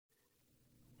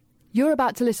You're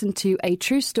about to listen to a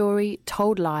true story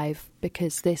told live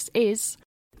because this is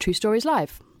True Stories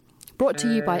Live. Brought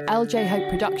to you by LJ Hope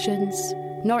Productions,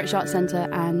 Norwich Arts Centre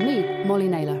and me, Molly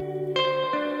Naylor.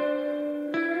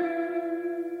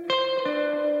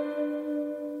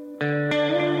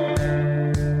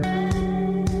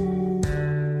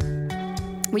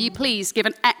 Will you please give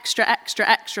an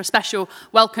extra special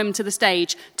welcome to the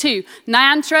stage to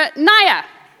Nyantra Nair.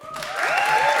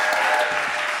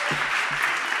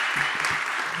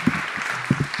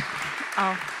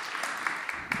 Oh,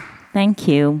 thank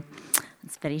you.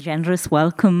 It's a very generous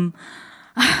welcome.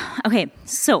 Okay,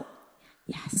 so,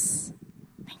 yes,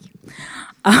 thank you.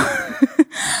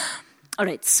 All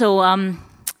right, so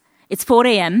it's 4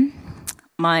 a.m.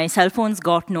 My cell phone's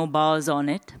got no bars on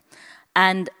it,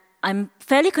 and I'm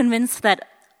fairly convinced that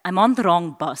I'm on the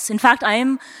wrong bus. In fact, I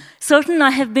am certain I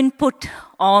have been put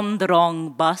on the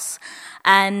wrong bus,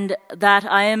 and that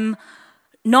I am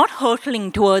not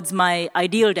hurtling towards my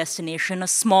ideal destination, a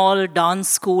small dance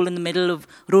school in the middle of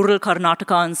rural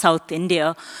Karnataka in South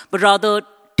India, but rather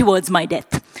towards my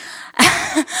death.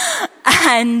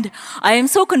 And I am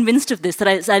so convinced of this that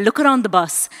as I look around the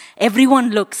bus, everyone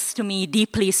looks to me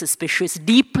deeply suspicious,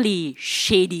 deeply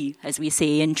shady, as we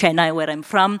say in Chennai, where I'm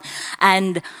from.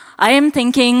 And I am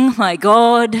thinking, my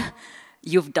God,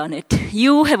 you've done it.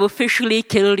 You have officially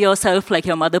killed yourself like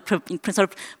your mother sort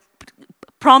of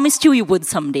promised you would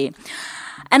someday.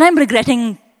 And I'm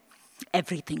regretting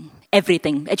everything,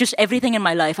 just everything in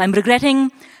my life. I'm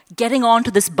regretting getting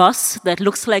onto this bus that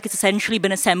looks like it's essentially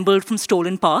been assembled from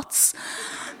stolen parts.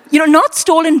 You know, not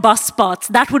stolen bus parts,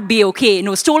 that would be okay. You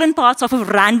know, stolen parts off of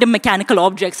random mechanical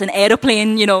objects, an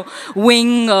aeroplane,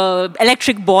 wing,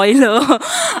 electric boiler.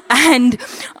 And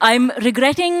I'm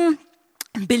regretting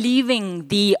believing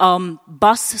the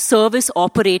bus service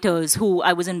operators who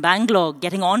I was in Bangalore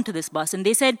getting onto this bus, and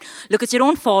they said, look, it's your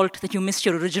own fault that you missed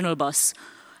your original bus.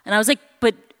 And I was like,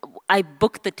 but I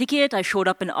booked the ticket, I showed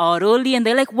up an hour early, and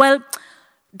they're like, well,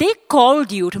 they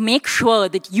called you to make sure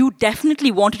that you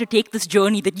definitely wanted to take this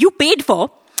journey that you paid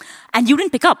for, and you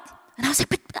didn't pick up. And I was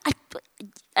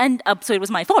like, so it was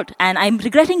my fault. And I'm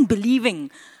regretting believing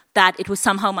that it was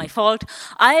somehow my fault.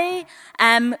 I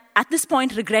am, at this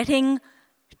point, regretting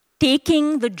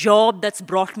taking the job that's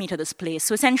brought me to this place.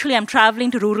 So essentially, I'm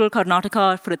traveling to rural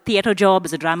Karnataka for a theatre job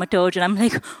as a dramaturge, and I'm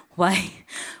like, why?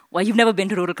 You've never been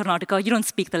to rural Karnataka, you don't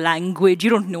speak the language, you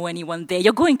don't know anyone there,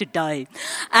 you're going to die.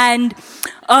 And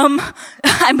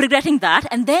I'm regretting that.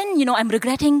 And then, I'm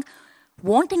regretting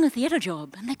wanting a theatre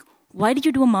job. I'm like, why did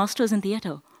you do a master's in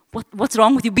theatre? What's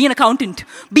wrong with you? Be an accountant.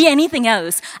 Be anything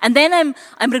else. And then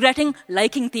I'm regretting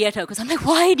liking theatre, because I'm like,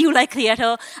 why do you like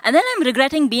theatre? And then I'm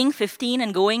regretting being 15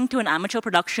 and going to an amateur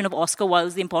production of Oscar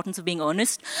Wilde's The Importance of Being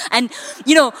Earnest. And,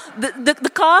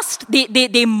 the cast,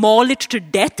 they maul it to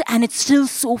death, and it's still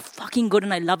so fucking good,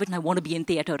 and I love it, and I want to be in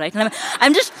theatre, right? And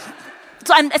I'm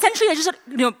essentially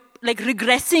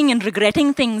regressing and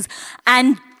regretting things,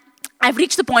 and I've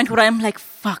reached the point where I'm like,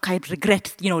 fuck, I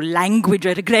regret, language,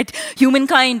 I regret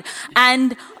humankind.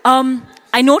 And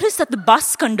I noticed that the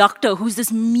bus conductor, who's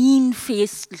this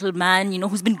mean-faced little man,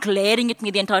 who's been glaring at me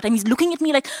the entire time, he's looking at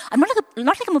me like, not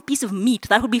like I'm a piece of meat,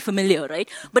 that would be familiar, right?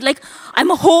 But like,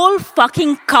 I'm a whole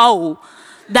fucking cow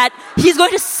that he's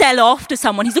going to sell off to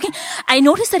someone. I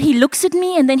noticed that he looks at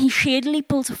me and then he shadily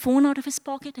pulls a phone out of his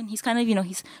pocket and he's kind of,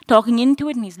 he's talking into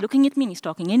it and he's looking at me and he's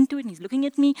talking into it and he's looking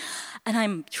at me. And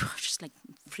I'm just like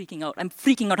freaking out. I'm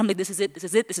like, this is it,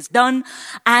 this is done.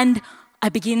 And I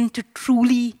begin to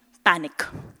truly panic,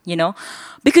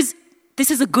 because this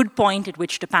is a good point at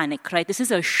which to panic, right? This is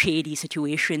a shady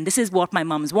situation. This is what my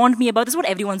mums warned me about. This is what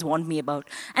everyone's warned me about.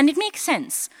 And it makes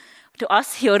sense. To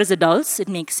us here as adults, it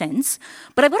makes sense.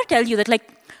 But I've got to tell you that,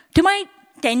 to my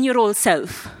 10-year-old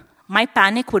self, my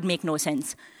panic would make no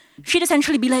sense. She'd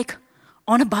essentially be like,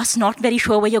 on a bus, not very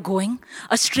sure where you're going,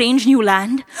 a strange new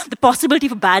land, the possibility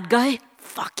of a bad guy,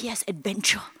 fuck yes,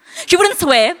 adventure. She wouldn't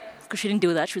swear, because she didn't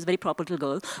do that, she was a very proper little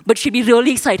girl, but she'd be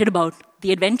really excited about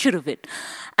the adventure of it.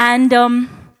 And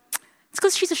it's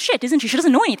because she's a shit, isn't she? She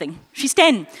doesn't know anything. She's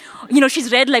 10.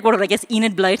 She's read,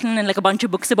 Enid Blyton and, a bunch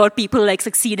of books about people,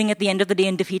 succeeding at the end of the day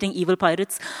and defeating evil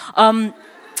pirates. And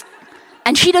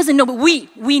she doesn't know, but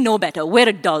we know better. We're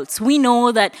adults. We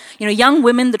know that, young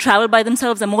women that travel by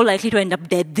themselves are more likely to end up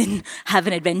dead than have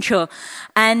an adventure.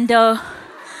 And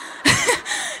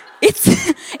it's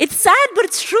sad, but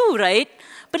it's true, right?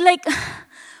 But,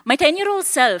 my 10-year-old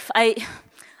self, I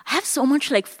have so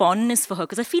much, fondness for her,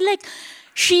 because I feel like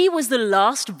she was the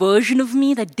last version of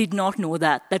me that did not know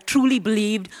that truly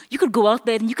believed you could go out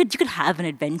there and you could have an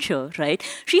adventure, right?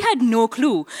 She had no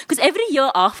clue. Because every year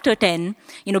after 10,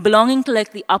 belonging to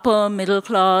like the upper middle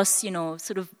class,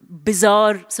 sort of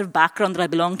bizarre sort of background that I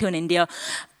belong to in India,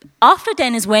 after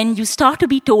 10 is when you start to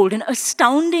be told in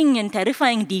astounding and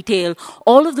terrifying detail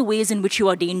all of the ways in which you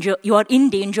are in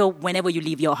danger whenever you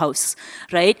leave your house,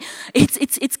 right?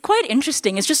 It's quite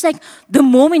interesting. It's just like the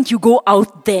moment you go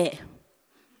out there,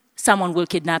 someone will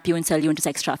kidnap you and sell you into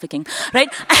sex trafficking, right?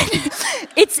 And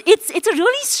it's a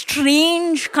really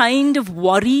strange kind of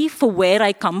worry for where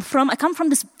I come from. I come from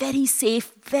this very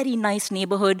safe, very nice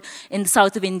neighborhood in the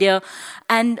south of India.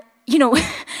 And,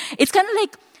 it's kind of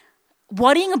like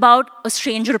worrying about a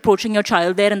stranger approaching your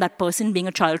child there and that person being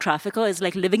a child trafficker is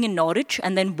like living in Norwich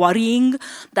and then worrying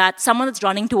that someone that's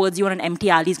running towards you on an empty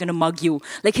alley is going to mug you.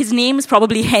 Like his name is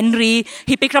probably Henry.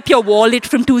 He picked up your wallet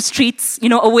from 2 streets,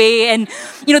 away. And,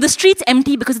 the street's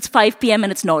empty because it's 5 p.m.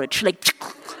 and it's Norwich. Like,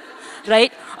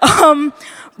 right?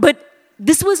 But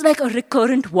this was like a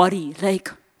recurrent worry.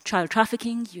 Like, child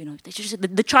trafficking,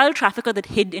 the child trafficker that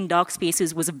hid in dark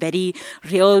spaces was a very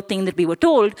real thing that we were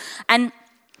told. And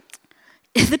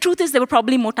the truth is there were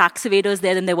probably more tax evaders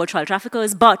there than there were child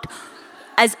traffickers, but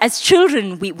as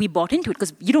children, we bought into it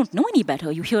because you don't know any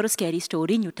better. You hear a scary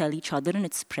story and you tell each other and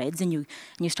it spreads and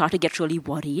you start to get really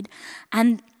worried.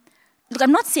 And look,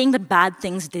 I'm not saying that bad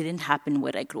things didn't happen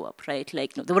where I grew up, right?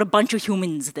 Like, no, there were a bunch of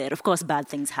humans there. Of course, bad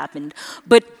things happened.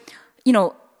 But,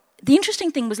 the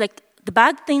interesting thing was like the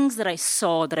bad things that I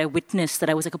saw, that I witnessed, that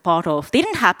I was like a part of, they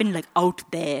didn't happen like out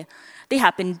there. They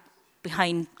happened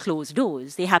behind closed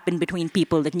doors. They happened between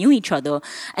people that knew each other.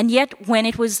 And yet, when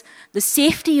it was the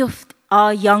safety of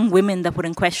our young women that were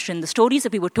in question, the stories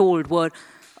that we were told were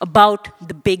about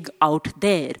the big out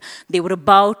there. They were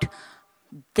about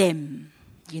them,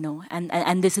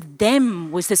 and this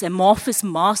them was this amorphous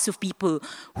mass of people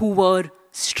who were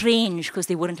strange because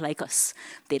they weren't like us.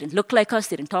 They didn't look like us,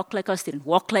 they didn't talk like us, they didn't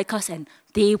walk like us, and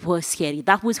they were scary.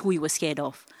 That was who we were scared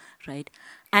of, right?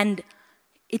 And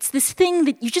it's this thing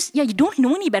that you don't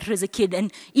know any better as a kid.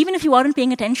 And even if you aren't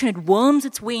paying attention, it worms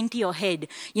its way into your head.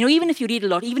 Even if you read a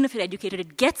lot, even if you're educated,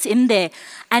 it gets in there.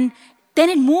 And then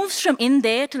it moves from in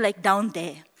there to like down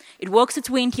there. It works its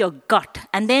way into your gut.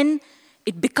 And then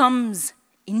it becomes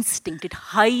instinct. It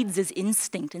hides as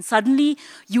instinct. And suddenly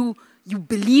you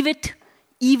believe it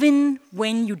even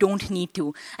when you don't need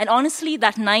to. And honestly,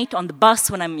 that night on the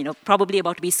bus when I'm probably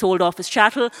about to be sold off as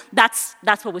chattel, that's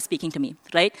what was speaking to me,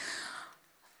 right?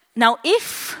 Now,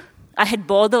 if I had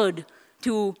bothered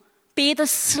to pay the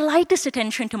slightest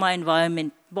attention to my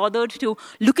environment, bothered to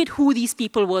look at who these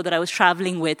people were that I was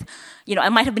traveling with, I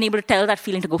might have been able to tell that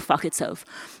feeling to go fuck itself.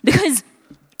 Because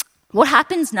what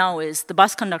happens now is the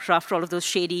bus conductor, after all of those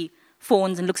shady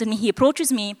phones, and looks at me, he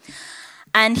approaches me,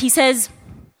 and he says,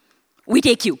 "We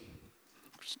take you."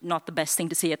 Not the best thing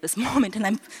to say at this moment. And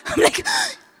I'm like,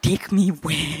 take me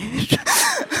where?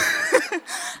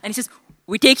 And he says,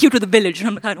 "We take you to the village." And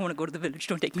I'm like, I don't want to go to the village.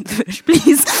 Don't take me to the village,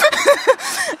 please.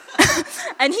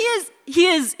 And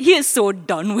he is so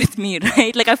done with me,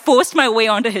 right? Like I forced my way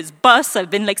onto his bus. I've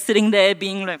been like sitting there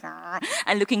being like,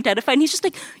 and looking terrified. And he's just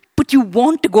like, "But you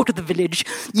want to go to the village.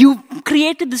 You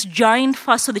created this giant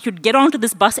fuss so that you'd get onto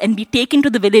this bus and be taken to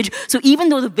the village. So even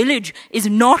though the village is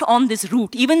not on this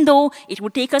route, even though it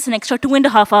would take us an extra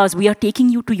 2.5 hours, we are taking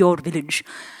you to your village."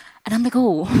 And I'm like,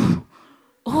 oh.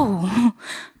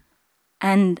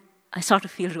 And I start to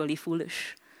feel really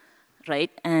foolish,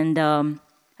 right? And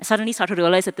I suddenly start to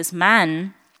realize that this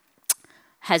man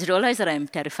has realized that I'm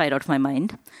terrified out of my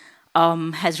mind,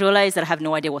 has realized that I have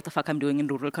no idea what the fuck I'm doing in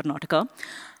rural Karnataka,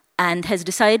 and has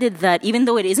decided that even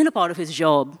though it isn't a part of his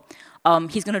job,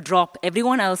 he's going to drop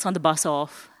everyone else on the bus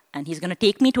off, and he's going to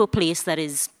take me to a place that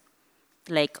is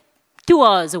like 2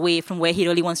 hours away from where he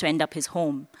really wants to end up his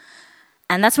home.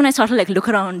 And that's when I started like look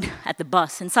around at the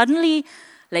bus, and suddenly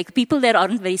like people there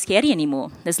aren't very scary anymore.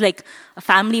 There's like a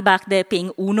family back there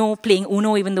playing Uno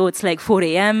even though it's like 4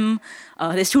 a.m.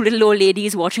 There's 2 little old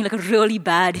ladies watching like a really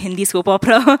bad Hindi soap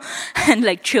opera and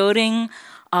like cheering.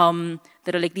 There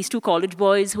are like these 2 college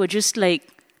boys who are just like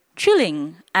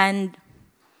chilling. And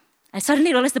I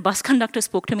suddenly realized the bus conductor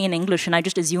spoke to me in English, and I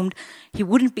just assumed he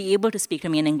wouldn't be able to speak to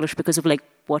me in English because of like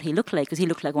what he looked like, because he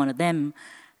looked like one of them.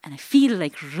 And I feel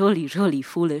like really, really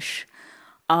foolish.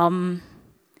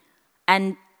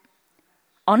 And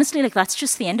honestly, like that's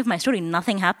just the end of my story.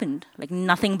 Nothing happened. Like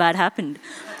nothing bad happened.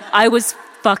 I was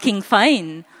fucking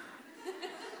fine.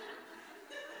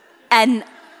 And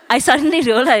I suddenly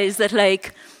realized that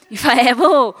like if I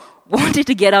ever wanted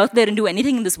to get out there and do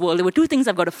anything in this world, there were 2 things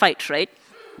I've got to fight, right?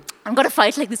 I've got to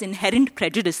fight like this inherent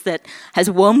prejudice that has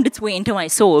wormed its way into my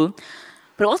soul.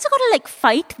 But I also got to like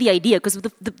fight the idea, because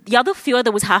the other fear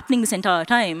that was happening this entire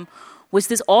time was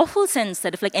this awful sense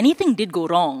that if like anything did go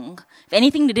wrong, if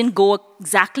anything didn't go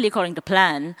exactly according to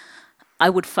plan, I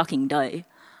would fucking die.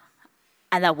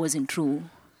 And that wasn't true.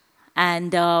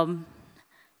 And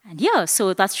yeah,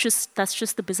 so that's just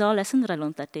the bizarre lesson that I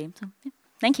learned that day. So yeah,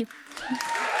 thank you.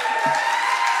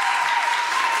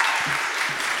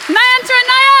 Nayantara and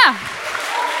Naya!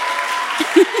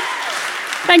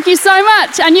 Thank you so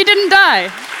much, and you didn't die.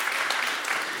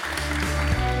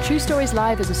 True Stories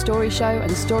Live is a story show and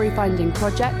story-finding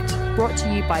project brought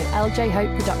to you by LJ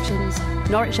Hope Productions,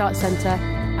 Norwich Arts Centre,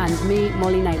 and me,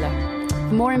 Molly Naylor.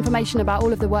 For more information about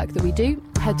all of the work that we do,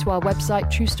 head to our website,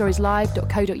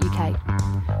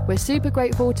 truestorieslive.co.uk. We're super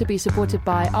grateful to be supported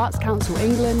by Arts Council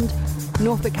England,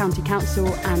 Norfolk County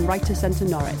Council, and Writer Centre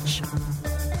Norwich.